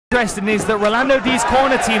Interesting is that Rolando D's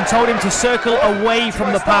corner team told him to circle away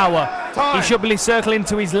from the power. He should be circling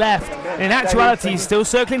to his left. In actuality, he's still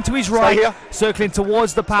circling to his right, circling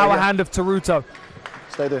towards the power hand of Taruto.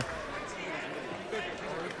 Stay there.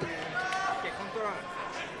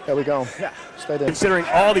 There we go. Stay there. Considering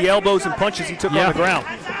all the elbows and punches he took on the ground.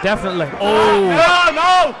 Definitely. Oh.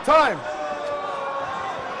 No! Time!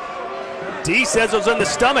 D says it was in the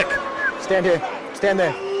stomach. Stand here. Stand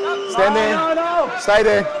there. Stand there. Stay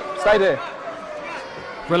there. Stay there.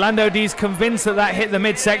 Rolando D's convinced that that hit the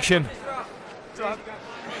midsection.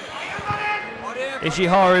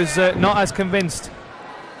 Ishihara's not as convinced.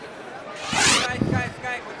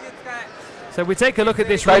 So we take a look at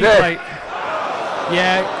this replay.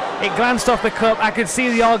 Yeah, it glanced off the cup. I could see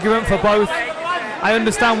the argument for both. I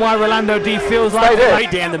understand why Rolando D feels like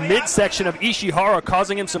right, Dan, the midsection of Ishihara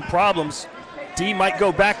causing him some problems. D might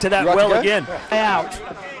go back to that well again. Out.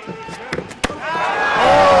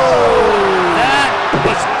 Oh, that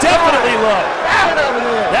was definitely low.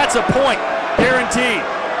 That's a point, guaranteed.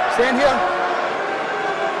 Stand here.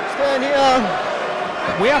 Stand here.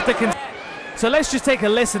 We have to. So let's just take a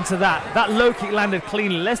listen to that. That low kick landed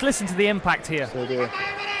cleanly. Let's listen to the impact here. Stay there.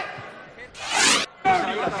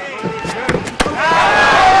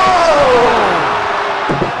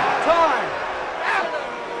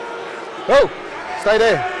 Oh! Stay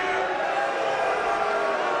there.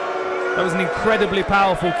 That was an incredibly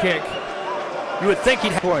powerful kick. You would think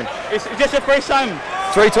he'd have Point. It's just the first time.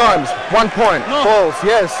 3 times. 1 point. No. False.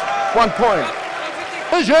 Yes. 1 point.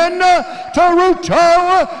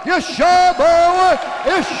 Taruto Yoshabo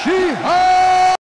Ishihara.